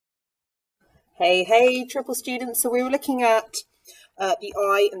Hey, triple students. So we were looking at the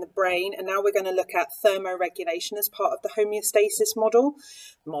eye and the brain, and now we're going to look at thermoregulation as part of the homeostasis model.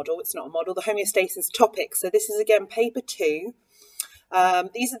 It's not a model, the homeostasis topic. So this is again paper 2.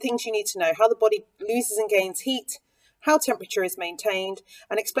 These are things you need to know: how the body loses and gains heat, how temperature is maintained,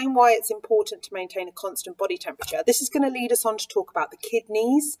 and explain why it's important to maintain a constant body temperature. This is going to lead us on to talk about the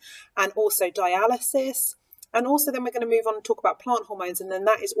kidneys and also dialysis. And also then we're going to move on and talk about plant hormones, and then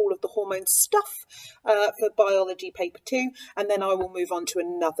that is all of the hormone stuff for biology paper 2, and then I will move on to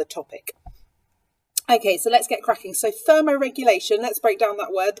another topic. Okay, so let's get cracking. So thermoregulation, let's break down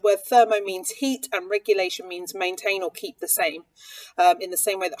that word. The word thermo means heat and regulation means maintain or keep the same, in the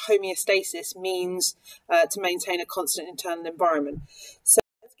same way that homeostasis means to maintain a constant internal environment. So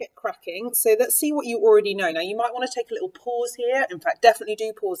get cracking. So let's see what you already know. Now you might want to take a little pause here. In fact, definitely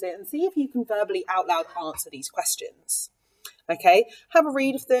do pause it and see if you can verbally out loud answer these questions. Okay, have a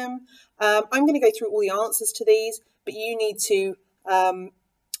read of them. I'm going to go through all the answers to these, but you need to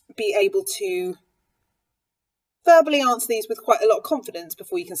be able to verbally answer these with quite a lot of confidence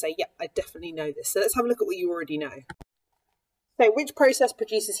before you can say, yeah, I definitely know this. So let's have a look at what you already know. So which process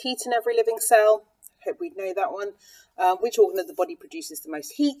produces heat in every living cell? Hope we know that one. Which organ of the body produces the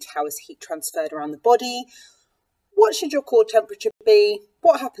most heat? How is heat transferred around the body? What should your core temperature be?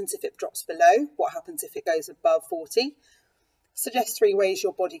 What happens if it drops below? What happens if it goes above 40? Suggest 3 ways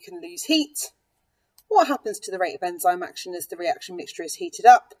your body can lose heat. What happens to the rate of enzyme action as the reaction mixture is heated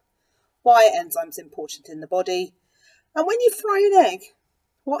up? Why are enzymes important in the body? And when you fry an egg,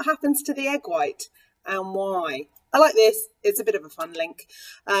 what happens to the egg white and why? I like this. It's a bit of a fun link.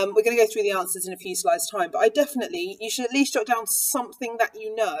 We're going to go through the answers in a few slides' time, but you should at least jot down something that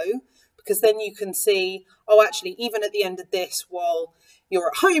you know, because then you can see, oh, actually, even at the end of this, while you're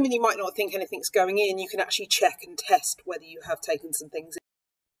at home and you might not think anything's going in, you can actually check and test whether you have taken some things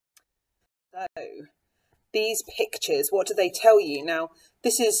in. So, these pictures, what do they tell you? Now,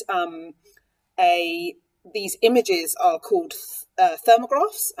 this is these images are called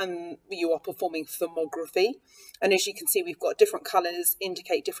thermographs, and you are performing thermography. And as you can see, we've got different colours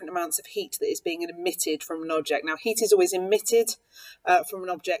indicate different amounts of heat that is being emitted from an object. Now, heat is always emitted from an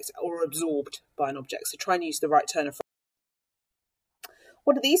object or absorbed by an object, so try and use the right turn of phrase.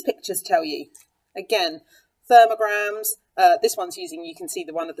 What do these pictures tell you? Again, thermograms. This one's using, you can see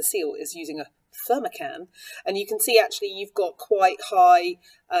the one of the seal is using a thermocan, and you can see actually you've got quite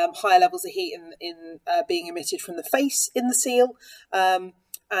higher levels of heat in being emitted from the face in the seal,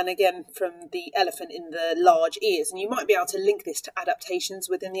 and again from the elephant in the large ears. And you might be able to link this to adaptations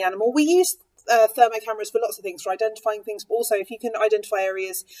within the animal. We use thermocameras for lots of things, for identifying things, but also if you can identify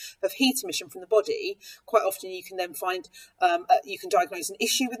areas of heat emission from the body, quite often you can then find you can diagnose an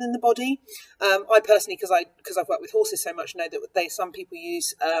issue within the body. I personally, because I've worked with horses so much, know that some people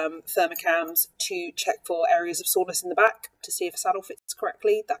use thermocams to check for areas of soreness in the back to see if a saddle fits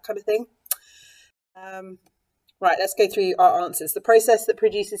correctly, that kind of thing. Right, let's go through our answers. The process that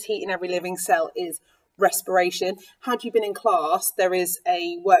produces heat in every living cell is respiration. Had you been in class, there is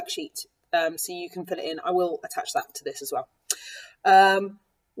a worksheet so you can fill it in. I will attach that to this as well.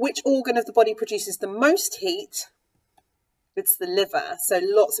 Which organ of the body produces the most heat? It's the liver. So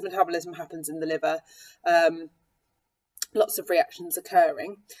lots of metabolism happens in the liver. Lots of reactions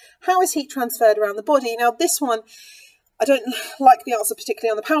occurring. How is heat transferred around the body? Now this one, I don't like the answer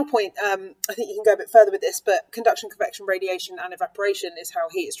particularly on the PowerPoint. I think you can go a bit further with this, but conduction, convection, radiation and evaporation is how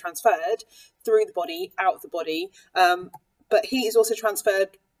heat is transferred through the body, out of the body. But heat is also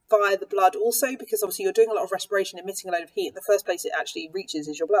transferred via the blood also, because obviously you're doing a lot of respiration, emitting a load of heat. In the first place it actually reaches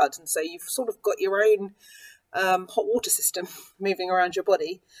is your blood, and so you've sort of got your own hot water system moving around your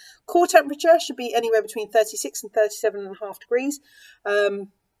body. Core temperature should be anywhere between 36 and 37.5 degrees.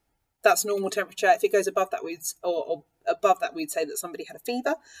 That's normal temperature. If it goes above that, or above that, we'd say that somebody had a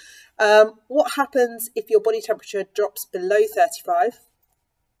fever. What happens if your body temperature drops below 35?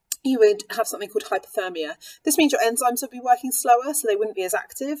 You would have something called hypothermia. This means your enzymes would be working slower, so they wouldn't be as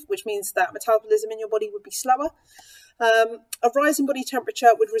active, which means that metabolism in your body would be slower. A rise in body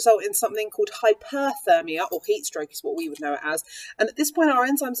temperature would result in something called hyperthermia, or heat stroke is what we would know it as. And at this point, our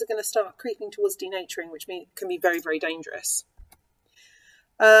enzymes are going to start creeping towards denaturing, which can be very, very dangerous.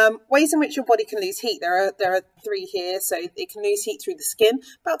 Ways in which your body can lose heat. There are 3 here. So it can lose heat through the skin.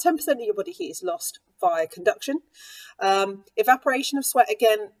 About 10% of your body heat is lost via conduction. Evaporation of sweat,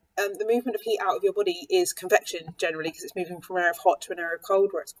 again, the movement of heat out of your body is convection generally, because it's moving from an area of hot to an area of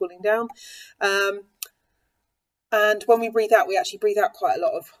cold where it's cooling down. And when we breathe out, we actually breathe out quite a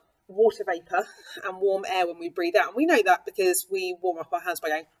lot of water vapour and warm air when we breathe out. And we know that because we warm up our hands by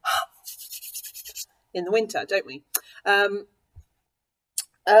going in the winter, don't we?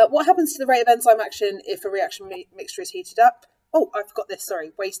 What happens to the rate of enzyme action if a reaction mixture is heated up? Oh, I forgot this.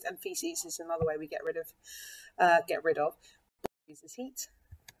 Sorry, waste and feces is another way we get rid of uses heat.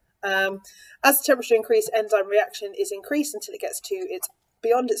 As the temperature increases, enzyme reaction is increased until it gets to its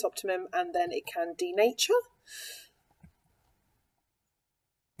beyond its optimum, and then it can denature.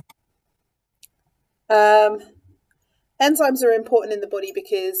 Enzymes are important in the body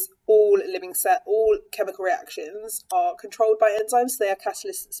because all chemical reactions are controlled by enzymes. So they are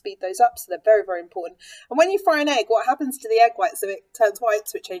catalysts that speed those up, so they're very, very important. And when you fry an egg, what happens to the egg white? So it turns white,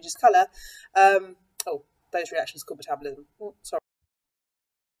 so it changes colour. Those reactions are called metabolism. Sorry.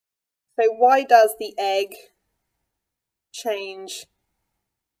 So why does the egg change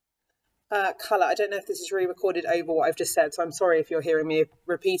colour? I don't know if this is re-recorded over what I've just said, so I'm sorry if you're hearing me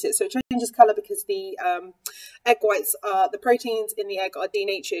repeat it. So it changes colour because the egg whites, the proteins in the egg are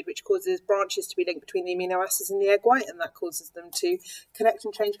denatured, which causes branches to be linked between the amino acids in the egg white, and that causes them to connect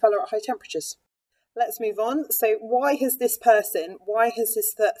and change colour at high temperatures. Let's move on. So why has this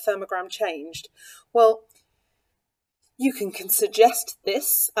thermogram changed? Well, you can suggest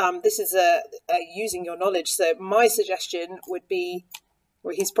this. This is using your knowledge. So my suggestion would be,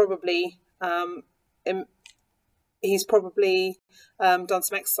 well, he's probably done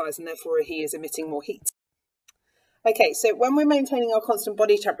some exercise, and therefore he is emitting more heat. Okay, so when we're maintaining our constant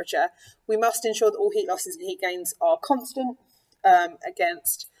body temperature, we must ensure that all heat losses and heat gains are constant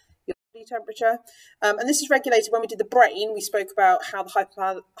against your body temperature. And this is regulated. When we did the brain, we spoke about how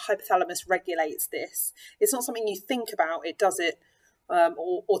the hypothalamus regulates this. It's not something you think about, it does it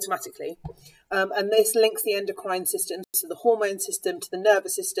automatically. And this links the endocrine system, so the hormone system, to the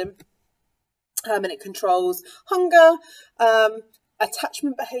nervous system. And it controls hunger,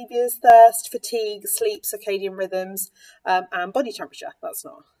 attachment behaviours, thirst, fatigue, sleep, circadian rhythms, and body temperature. That's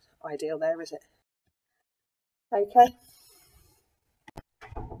not ideal there, is it? Okay.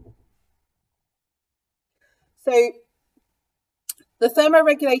 So the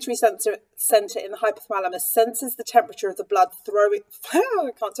thermoregulatory centre in the hypothalamus senses the temperature of the blood flowing through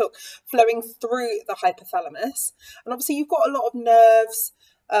the hypothalamus. And obviously you've got a lot of nerves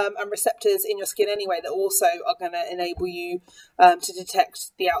and receptors in your skin anyway that also are going to enable you to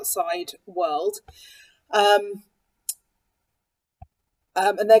detect the outside world. And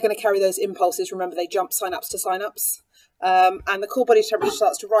they're going to carry those impulses. Remember, they jump synapse to synapse. And the core body temperature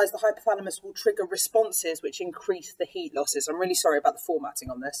starts to rise. The hypothalamus will trigger responses which increase the heat losses. I'm really sorry about the formatting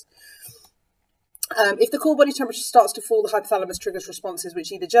on this. If the core body temperature starts to fall, the hypothalamus triggers responses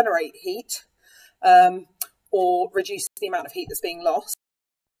which either generate heat or reduce the amount of heat that's being lost.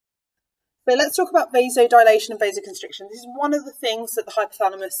 So let's talk about vasodilation and vasoconstriction. This is one of the things that the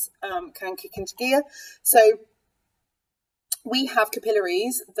hypothalamus can kick into gear. So we have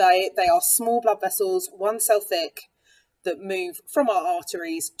capillaries. They are small blood vessels, 1 cell thick, that move from our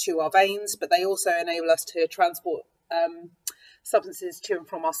arteries to our veins, but they also enable us to transport substances to and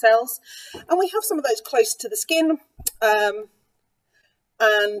from our cells. And we have some of those close to the skin,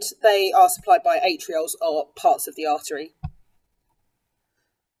 and they are supplied by atrioles, or parts of the artery.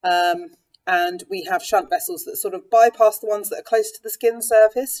 And we have shunt vessels that sort of bypass the ones that are close to the skin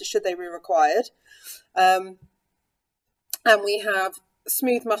surface, should they be required. And we have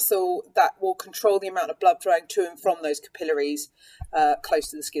smooth muscle that will control the amount of blood flowing to and from those capillaries close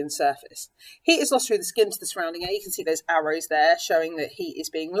to the skin surface. Heat is lost through the skin to the surrounding air. You can see those arrows there showing that heat is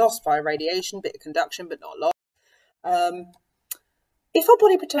being lost via radiation, bit of conduction, but not lost. If our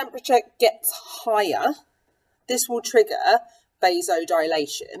body temperature gets higher, this will trigger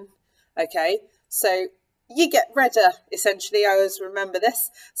vasodilation. Okay, so you get redder, essentially. I always remember this.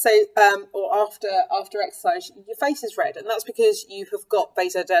 So, or after exercise, your face is red, and that's because you have got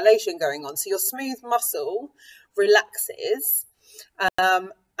vasodilation going on. So your smooth muscle relaxes,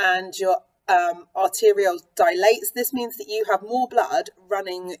 and your arteriole dilates. This means that you have more blood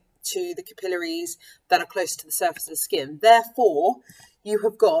running to the capillaries that are close to the surface of the skin. Therefore, you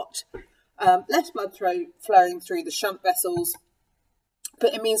have got less blood flowing through the shunt vessels,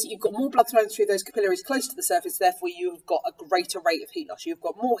 but it means that you've got more blood flowing through those capillaries close to the surface. Therefore, you've got a greater rate of heat loss. You've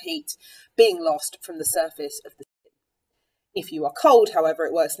got more heat being lost from the surface of the skin. If you are cold, however,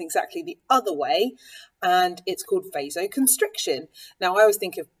 it works in exactly the other way, and it's called vasoconstriction. Now, I always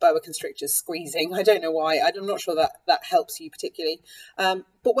think of boa constrictors squeezing. I don't know why. I'm not sure that helps you particularly.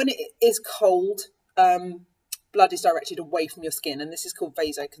 But when it is cold, blood is directed away from your skin, and this is called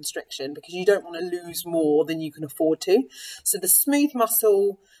vasoconstriction because you don't want to lose more than you can afford to. So the smooth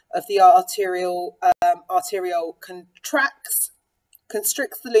muscle of the arteriole contracts,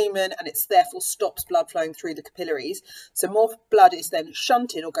 constricts the lumen, and it therefore stops blood flowing through the capillaries. So more blood is then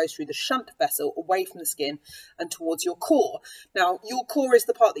shunted or goes through the shunt vessel away from the skin and towards your core. Now, your core is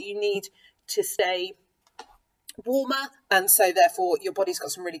the part that you need to stay warmer, and so therefore your body's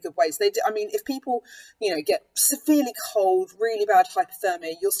got some really good ways. I mean, if people, get severely cold, really bad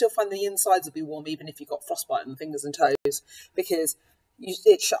hypothermia, you'll still find the insides will be warm even if you've got frostbite on the fingers and toes, because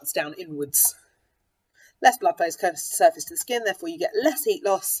it shuts down inwards. Less blood flows covers the surface to the skin, therefore you get less heat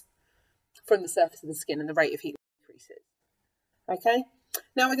loss from the surface of the skin and the rate of heat increases. Okay,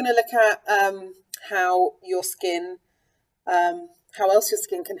 now we're going to look at how else your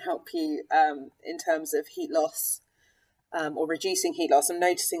skin can help you in terms of heat loss or reducing heat loss. I'm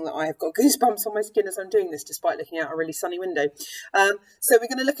noticing that I have got goosebumps on my skin as I'm doing this, despite looking out a really sunny window. So we're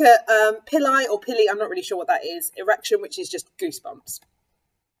going to look at pili or pili, I'm not really sure what that is, erection, which is just goosebumps.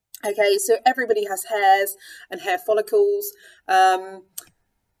 Okay, so everybody has hairs and hair follicles.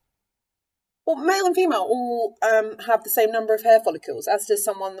 Well, male and female all have the same number of hair follicles, as does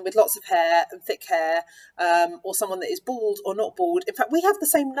someone with lots of hair and thick hair, or someone that is bald or not bald. In fact, we have the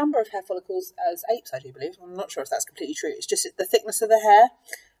same number of hair follicles as apes, I do believe. I'm not sure if that's completely true. It's just the thickness of the hair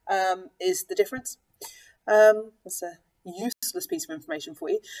is the difference. That's a useless piece of information for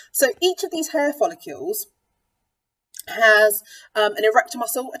you. So each of these hair follicles has an erector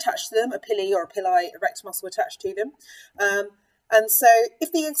muscle attached to them, a pili or a pili erector muscle attached to them. And so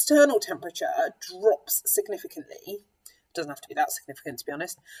if the external temperature drops significantly, it doesn't have to be that significant to be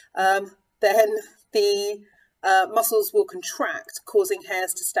honest, then the muscles will contract, causing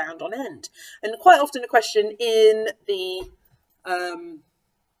hairs to stand on end. And quite often a question in the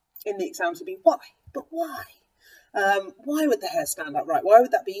exams would be, why? But why? Why would the hair stand upright? Why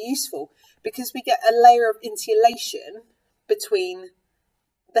would that be useful? Because we get a layer of insulation between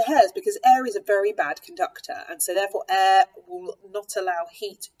the hairs, because air is a very bad conductor, and so therefore air will not allow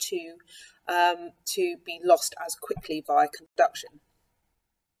heat to be lost as quickly via conduction.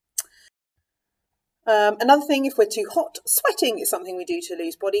 Another thing, if we're too hot, sweating is something we do to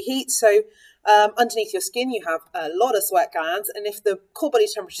lose body heat. So underneath your skin you have a lot of sweat glands, and if the core body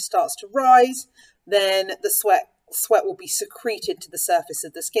temperature starts to rise, then the sweat will be secreted to the surface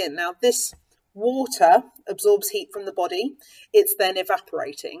of the skin. Now this water absorbs heat from the body, it's then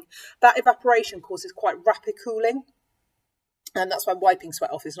evaporating. That evaporation causes quite rapid cooling, and that's why wiping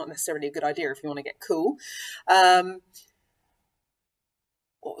sweat off is not necessarily a good idea if you want to get cool.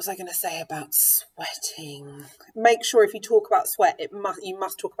 What was I going to say about sweating? Make sure if you talk about sweat, you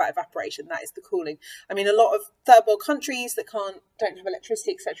must talk about evaporation. That is the cooling. I mean, a lot of third world countries that don't have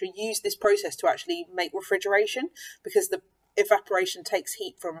electricity, etc., use this process to actually make refrigeration, because the evaporation takes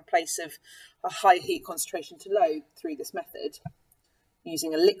heat from a place of a high heat concentration to low through this method,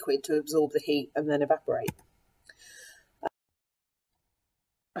 using a liquid to absorb the heat and then evaporate.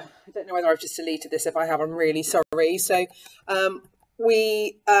 I don't know whether I've just deleted this. If I have, I'm really sorry. So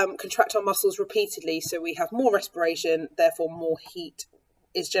we contract our muscles repeatedly, so we have more respiration, therefore more heat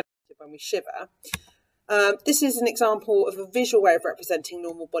is generated when we shiver. This is an example of a visual way of representing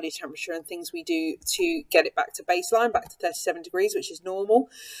normal body temperature and things we do to get it back to baseline, back to 37 degrees, which is normal.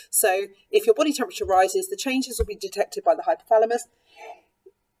 So if your body temperature rises, the changes will be detected by the hypothalamus,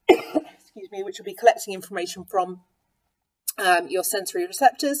 excuse me, which will be collecting information from your sensory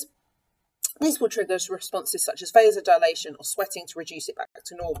receptors. This will trigger responses such as vasodilation or sweating to reduce it back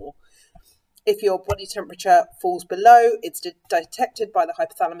to normal. If your body temperature falls below, it's detected by the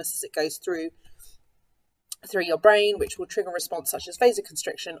hypothalamus as it goes through your brain, which will trigger a response such as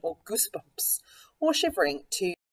vasoconstriction or goosebumps or shivering to